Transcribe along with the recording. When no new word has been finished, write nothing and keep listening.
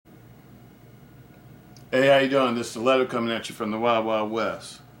Hey, how you doing? This is Stiletto coming at you from the Wild Wild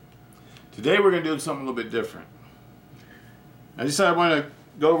West. Today we're going to do something a little bit different. I decided I want to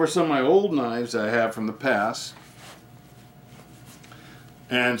go over some of my old knives that I have from the past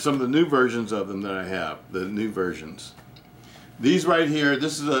and some of the new versions of them that I have, the new versions. These right here,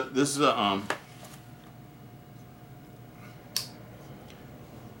 this is a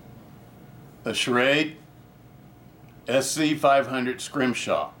Schrade SC500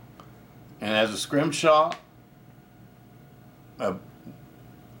 scrimshaw. And as a scrimshaw,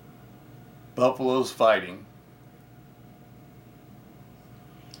 buffaloes fighting.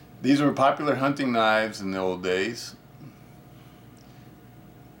 These were popular hunting knives in the old days.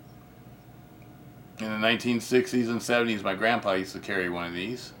 In the 1960s and 70s, my grandpa used to carry one of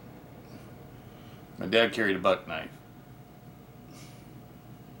these. My dad carried a buck knife.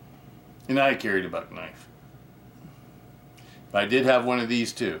 And I carried a buck knife. But I did have one of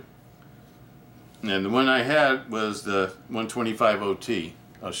these too. And the one I had was the 125 OT.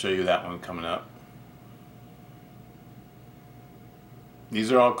 I'll show you that one coming up.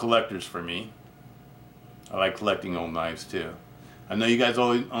 These are all collectors for me. I like collecting old knives too. I know you guys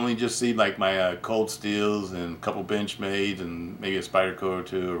only just see like my cold steels and a couple Benchmades and maybe a Spyderco or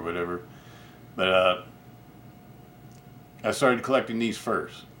two or whatever. But I started collecting these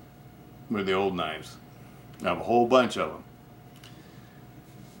first with the old knives. I have a whole bunch of them.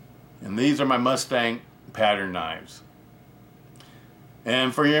 And these are my Mustang pattern knives.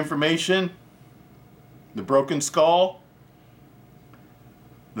 And for your information, the broken skull,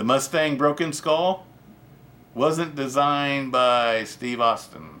 the Mustang broken skull, wasn't designed by Steve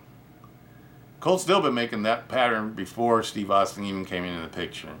Austin. Colt Steel been making that pattern before Steve Austin even came into the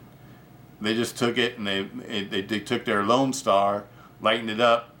picture. They just took it and they took their Lone Star, lightened it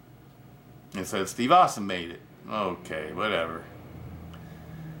up, and said Steve Austin made it. Okay, whatever.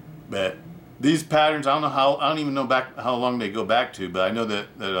 But these patterns, I don't even know how long they go back to, but I know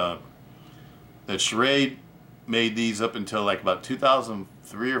that Schrade made these up until like about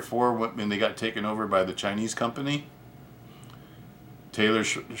 2003 or 4 when they got taken over by the Chinese company. Taylor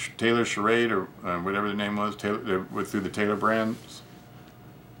Schrade or whatever the name was, they were through the Taylor Brands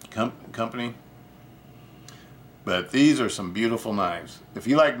company. But these are some beautiful knives. If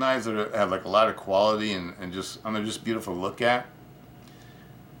you like knives that have like a lot of quality and they're just beautiful to look at,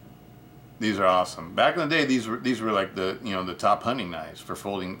 these are awesome. Back in the day, these were like the top hunting knives for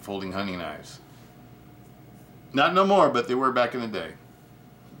folding hunting knives. Not no more, but they were back in the day.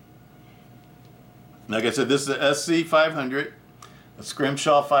 Like I said, this is a SC500, a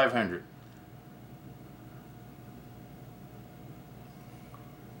Scrimshaw 500.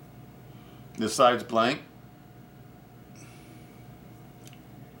 This side's blank.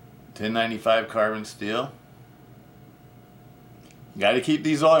 1095 carbon steel. You got to keep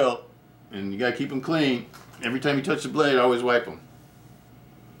these oiled. And you gotta keep them clean. Every time you touch the blade, always wipe them,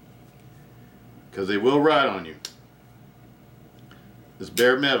 because they will rot on you. This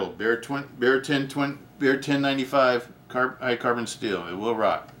bare metal, bare 1095 high carbon steel. It will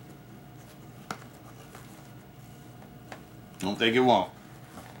rot. Don't think it won't.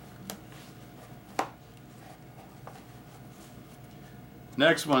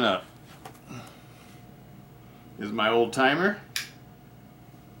 Next one up is my old timer.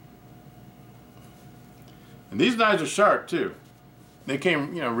 And these knives are sharp too. They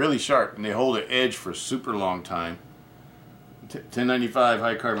came, really sharp, and they hold an edge for a super long time. 1095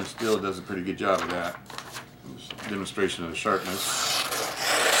 high carbon steel does a pretty good job of that. Demonstration of the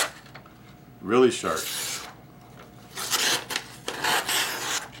sharpness. Really sharp.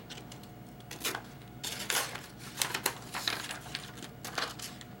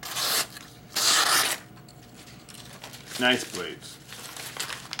 Nice blades.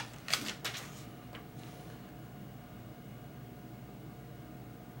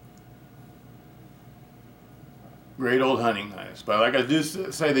 Great old hunting knives, but like I do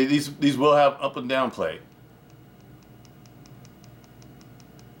say, these will have up and down play,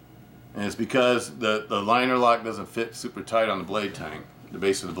 and it's because the liner lock doesn't fit super tight on the blade tang, the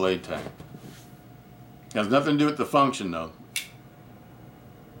base of the blade tang. It has nothing to do with the function though.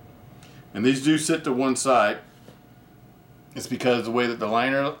 And these do sit to one side. It's because the way that the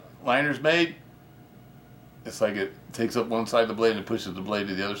liner's made, it's like it takes up one side of the blade and pushes the blade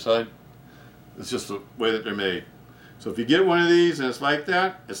to the other side. It's just the way that they're made. So if you get one of these and it's like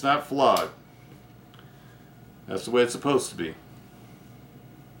that, it's not flawed. That's the way it's supposed to be.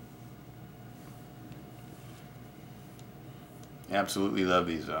 Absolutely love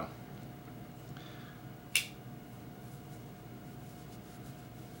these though.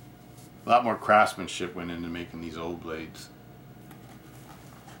 A lot more craftsmanship went into making these old blades.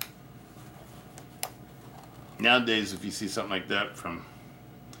 Nowadays, if you see something like that from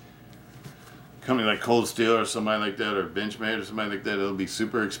a company like Cold Steel or somebody like that, or Benchmade or somebody like that, it'll be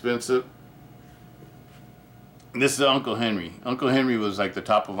super expensive. And this is Uncle Henry. Uncle Henry was like the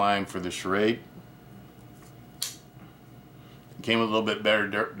top of line for the Schrade. It came with a little bit better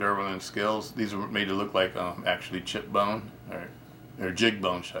durable and skills. These are made to look like actually chip bone, or jig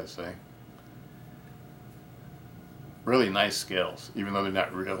bone, should I say. Really nice scales, even though they're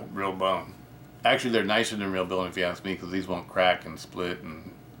not real bone. Actually, they're nicer than real bone if you ask me, because these won't crack and split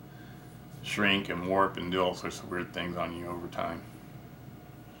and shrink and warp and do all sorts of weird things on you over time.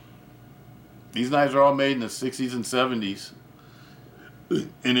 These knives are all made in the 60s and 70s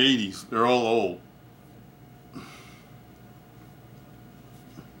and 80s. They're all old.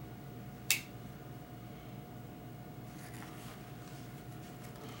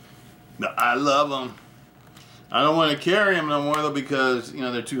 But I love them. I don't want to carry them no more though, because you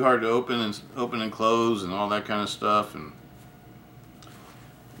know they're too hard to open and close and all that kind of stuff, and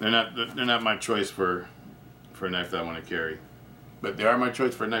they're not my choice for a knife that I want to carry. But they are my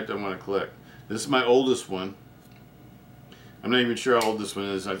choice for a knife that I want to collect. This is my oldest one. I'm not even sure how old this one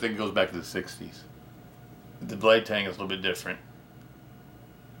is. I think it goes back to the 60s. The blade tang is a little bit different.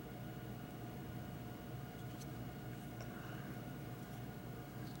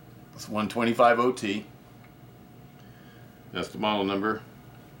 It's 125 OT. That's the model number.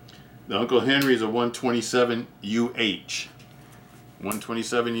 The Uncle Henry is a 127 UH.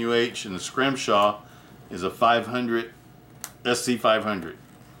 127 UH, and the Scrimshaw is a 500 SC 500.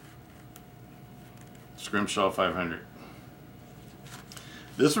 Scrimshaw 500.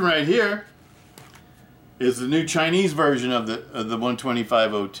 This one right here is the new Chinese version of the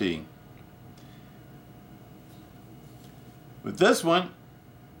 125 OT. With this one,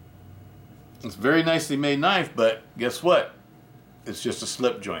 it's a very nicely made knife, but guess what? It's just a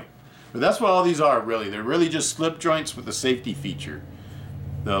slip joint. But that's what all these are, really. They're really just slip joints with a safety feature.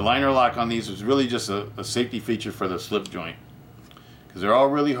 The liner lock on these is really just a safety feature for the slip joint, because they're all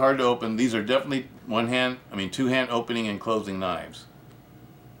really hard to open. These are definitely two-hand opening and closing knives.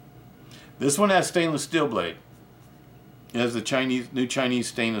 This one has stainless steel blade. It has the new Chinese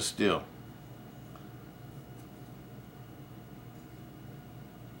stainless steel.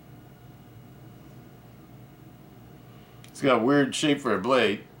 It's got a weird shape for a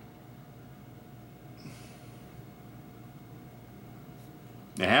blade.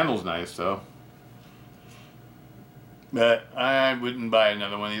 The handle's nice though. But I wouldn't buy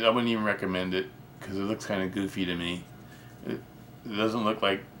another one of these. I wouldn't even recommend it, because it looks kind of goofy to me. It doesn't look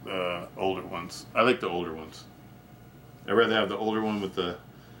like older ones. I like the older ones. I'd rather have the older one with the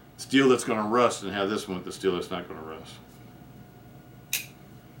steel that's going to rust than have this one with the steel that's not going to rust.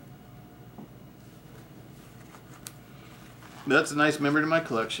 That's a nice member to my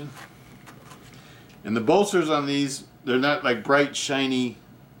collection. And the bolsters on these, they're not like bright, shiny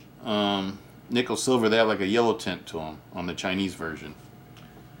nickel silver. They have like a yellow tint to them on the Chinese version.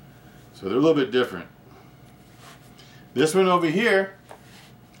 So they're a little bit different. This one over here,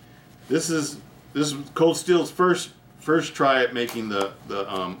 this is Cold Steel's first try at making the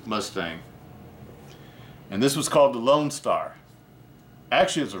Mustang. And this was called the Lone Star.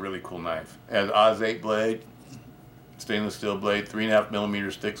 Actually, it's a really cool knife. It has Oz 8 blade, stainless steel blade, 3.5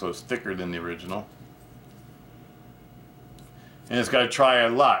 millimeters thick, so it's thicker than the original. And it's got a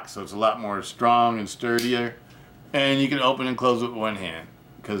triad lock, so it's a lot more strong and sturdier. And you can open and close it with one hand,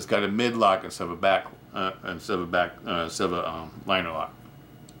 because it's got a mid lock instead of a liner lock.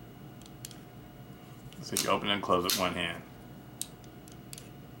 So you open and close it with one hand.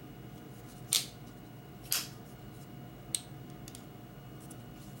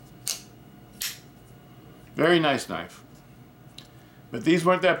 Very nice knife. But these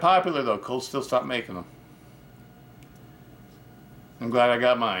weren't that popular though. Cold Steel stopped making them. I'm glad I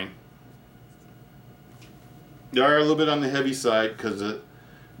got mine. They are a little bit on the heavy side, because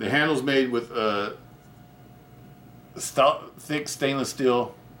the handle's made with thick stainless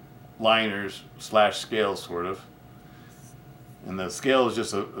steel liners / scales, sort of. And the scale is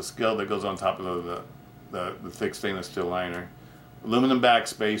just a scale that goes on top of the thick stainless steel liner. Aluminum back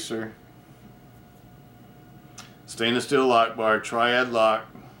spacer. Stainless steel lock bar, triad lock.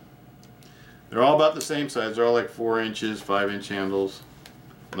 They're all about the same size. They're all like 4 inches, 5-inch handles,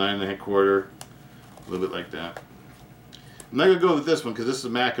 9.25, a little bit like that. I'm not gonna go with this one because this is a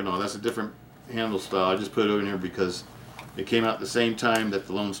Mackinac. That's a different handle style. I just put it over here because it came out at the same time that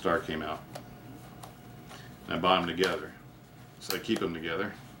the Lone Star came out. And I bought them together, so I keep them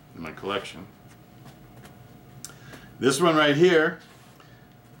together in my collection. This one right here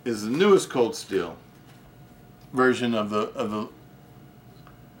is the newest Cold Steel version of the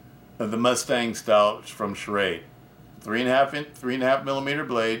of the Mustang style from Schrade. 3.5 millimeter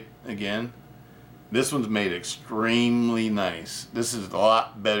blade again. This one's made extremely nice. This is a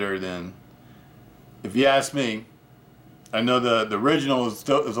lot better than, if you ask me, I know the original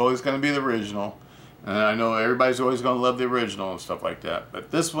is always going to be the original, and I know everybody's always going to love the original and stuff like that,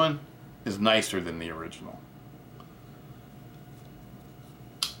 but this one is nicer than the original.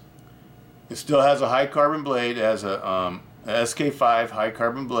 It still has a high carbon blade. It has a SK5 high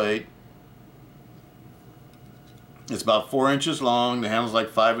carbon blade. It's about 4 inches long. The handle's like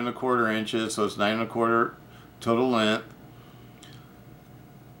 5¼ inches, so it's 9¼ total length.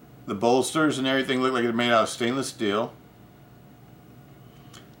 The bolsters and everything look like they're made out of stainless steel.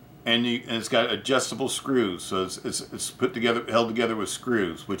 And it's got adjustable screws, so it's put together, held together with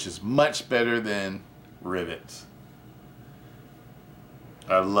screws, which is much better than rivets.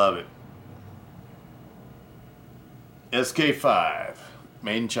 I love it. SK5,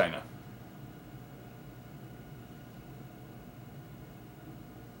 made in China.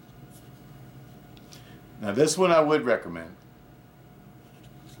 Now this one I would recommend.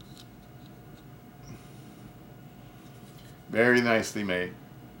 Very nicely made.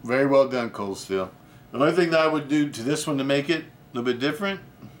 Very well done, cold steel. The only thing that I would do to this one to make it a little bit different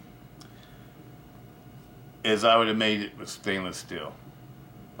is I would have made it with stainless steel.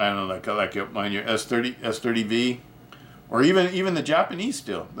 I don't know, like your S30V, or even the Japanese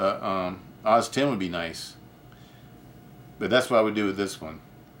steel. The Oz 10 would be nice. But that's what I would do with this one.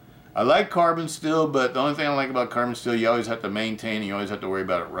 I like carbon steel, but the only thing I like about carbon steel, you always have to maintain, you always have to worry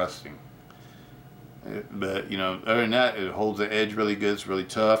about it rusting. But, you know, other than that, it holds the edge really good. It's really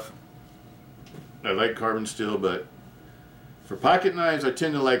tough. I like carbon steel, but for pocket knives, I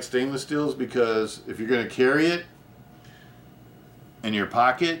tend to like stainless steels because if you're going to carry it in your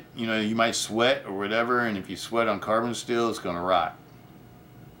pocket, you know, you might sweat or whatever, and if you sweat on carbon steel, it's going to rot.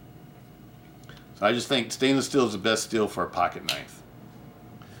 So I just think stainless steel is the best steel for a pocket knife.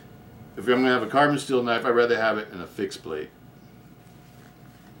 If I'm going to have a carbon steel knife, I'd rather have it in a fixed blade.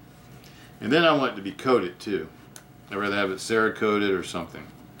 And then I want it to be coated too. I'd rather have it Cerakoted or something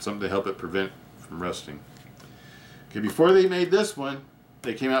to help it prevent from rusting. Okay, before they made this one,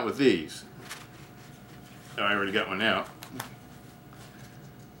 they came out with these. Oh, I already got one out.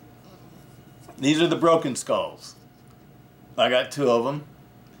 These are the broken skulls. I got 2 of them.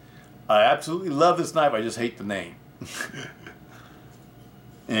 I absolutely love this knife. I just hate the name.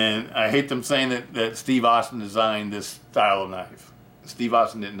 And I hate them saying that Steve Austin designed this style of knife. Steve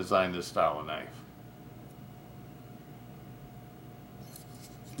Austin didn't design this style of knife.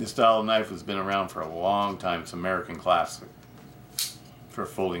 This style of knife has been around for a long time. It's an American classic for a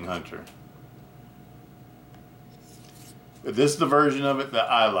folding hunter. But this is the version of it that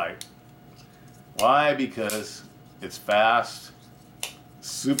I like. Why? Because it's fast,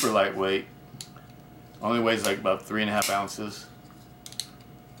 super lightweight, only weighs like about 3.5 ounces,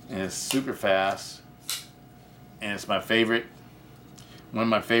 and it's super fast, and it's my favorite, one of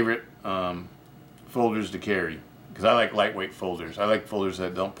my favorite folders to carry, because I like lightweight folders. I like folders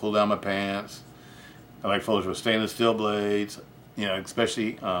that don't pull down my pants. I like folders with stainless steel blades, you know,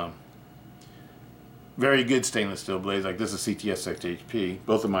 especially very good stainless steel blades. Like this is CTX XHP.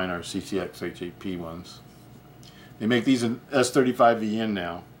 Both of mine are CTX XHP ones. They make these in S35VN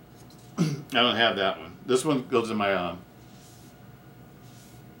now. I don't have that one. This one goes in my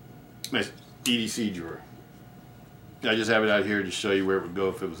my EDC drawer. I just have it out here to show you where it would go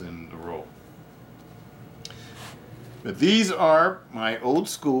if it was in the roll. But these are my old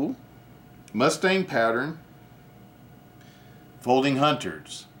school Mustang pattern folding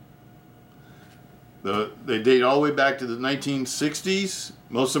hunters. They date all the way back to the 1960s.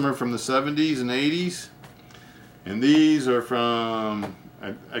 Most of them are from the 70s and 80s. And these are from,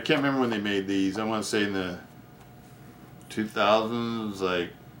 I can't remember when they made these. I want to say in the 2000s, like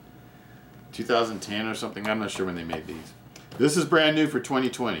 2010 or something. I'm not sure when they made these. This is brand new for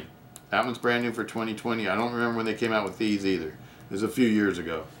 2020. That one's brand new for 2020. I don't remember when they came out with these either. This is a few years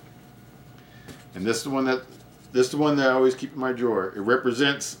ago. And this is the one that I always keep in my drawer. It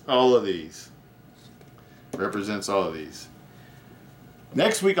represents all of these. Represents all of these.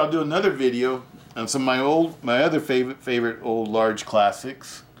 Next week I'll do another video on some of my other favorite old large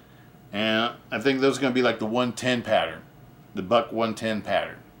classics, and I think those are going to be like the 110 pattern, the Buck 110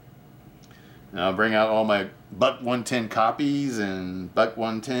 pattern. And I'll bring out all my Buck 110 copies and Buck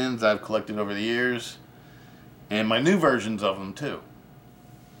 110s I've collected over the years, and my new versions of them too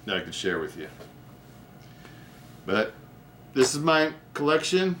that I could share with you. But this is my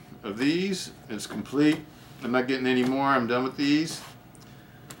collection of these. It's complete. I'm not getting any more. I'm done with these.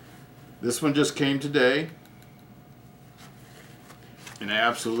 This one just came today. And I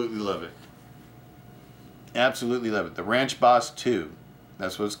absolutely love it. Absolutely love it. The Ranch Boss 2.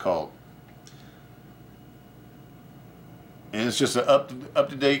 That's what it's called. And it's just an up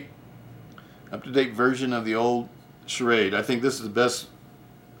to date version of the old Schrade. I think this is the best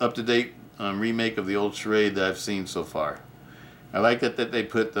up to date remake of the old Schrade that I've seen so far. I like that they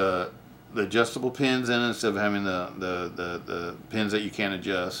put the adjustable pins in instead of having the pins that you can't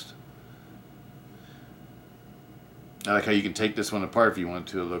adjust. I like how you can take this one apart if you want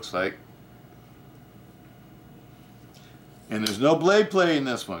to, it looks like. And there's no blade play in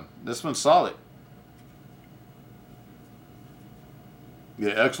this one. This one's solid.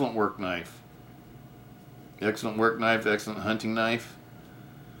 Yeah, excellent work knife. Excellent work knife, excellent hunting knife.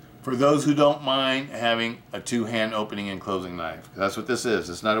 For those who don't mind having a two-hand opening and closing knife. That's what this is.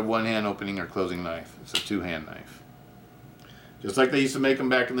 It's not a one-hand opening or closing knife. It's a two-hand knife. Just like they used to make them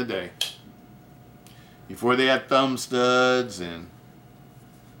back in the day. Before they had thumb studs and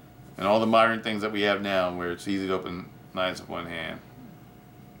all the modern things that we have now where it's easy to open knives with one hand.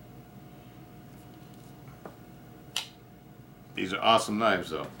 These are awesome knives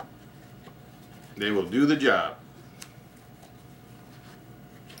though. They will do the job.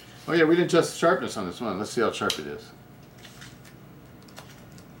 Oh yeah, we didn't test the sharpness on this one. Let's see how sharp it is.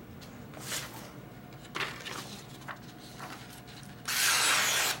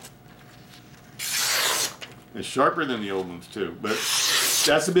 It's sharper than the old ones too, but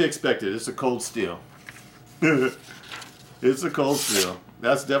that's to be expected. It's a cold steel. It's a cold steel.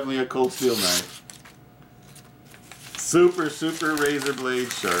 That's definitely a cold steel knife. Super, super razor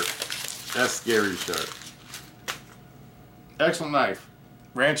blade sharp. That's scary sharp. Excellent knife.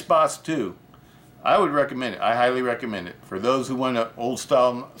 Ranch Boss 2. I would recommend it. I highly recommend it. For those who want an old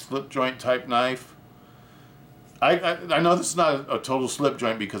style slip joint type knife. I know this is not a total slip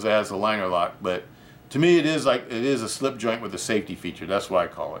joint because it has a liner lock, but to me it is a slip joint with a safety feature. That's why I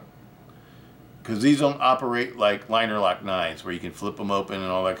call it. Because these don't operate like liner lock knives where you can flip them open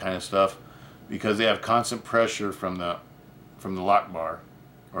and all that kind of stuff, because they have constant pressure from the lock bar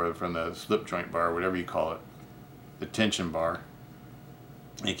or from the slip joint bar, whatever you call it, the tension bar.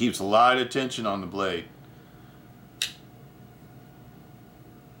 It keeps a lot of tension on the blade.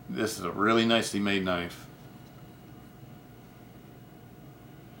 This is a really nicely made knife.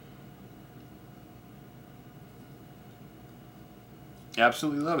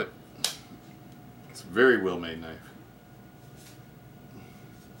 Absolutely love it. It's a very well made knife.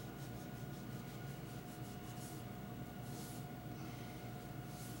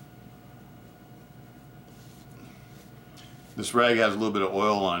 This rag has a little bit of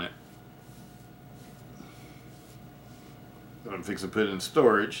oil on it. So I'm fixing to put it in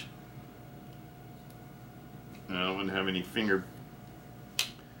storage. And I don't want to have any finger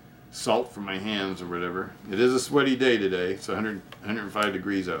salt from my hands or whatever. It is a sweaty day today. It's 105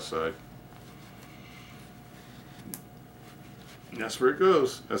 degrees outside. And that's where it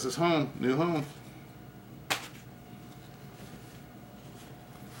goes. That's his home, new home.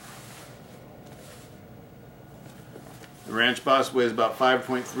 The Ranch Boss weighs about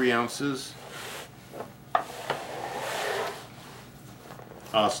 5.3 ounces.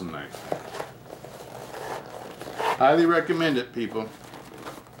 Awesome knife. Highly recommend it, people.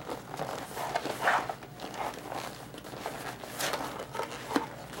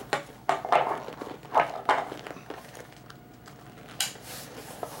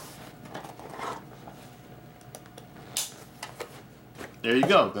 There you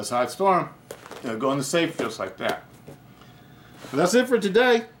go. That's how I store them. They'll go in the safe just like that. But that's it for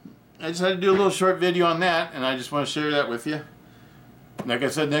today. I just had to do a little short video on that, and I just want to share that with you. Like I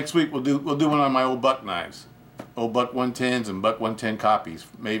said, next week we'll do one on my old buck knives, old buck 110s and buck 110 copies,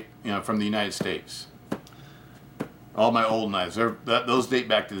 made from the United States. All my old knives, those date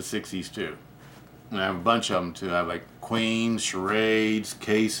back to the 60s too. And I have a bunch of them too. I have like Queens, Schrades,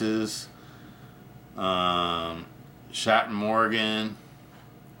 cases, Shat & Morgan.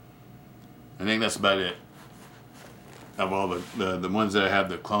 I think that's about it. Of all the ones that I have,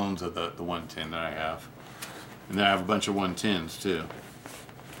 the clones of the 110 that I have. And then I have a bunch of 110s too.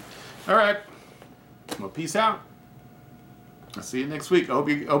 Alright. Well, peace out. I'll see you next week. I hope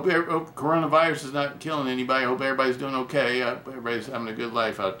coronavirus is not killing anybody. I hope everybody's doing okay. I hope everybody's having a good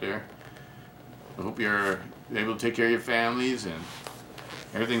life out there. I hope you're able to take care of your families and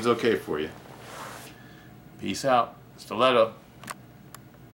everything's okay for you. Peace out. Stiletto.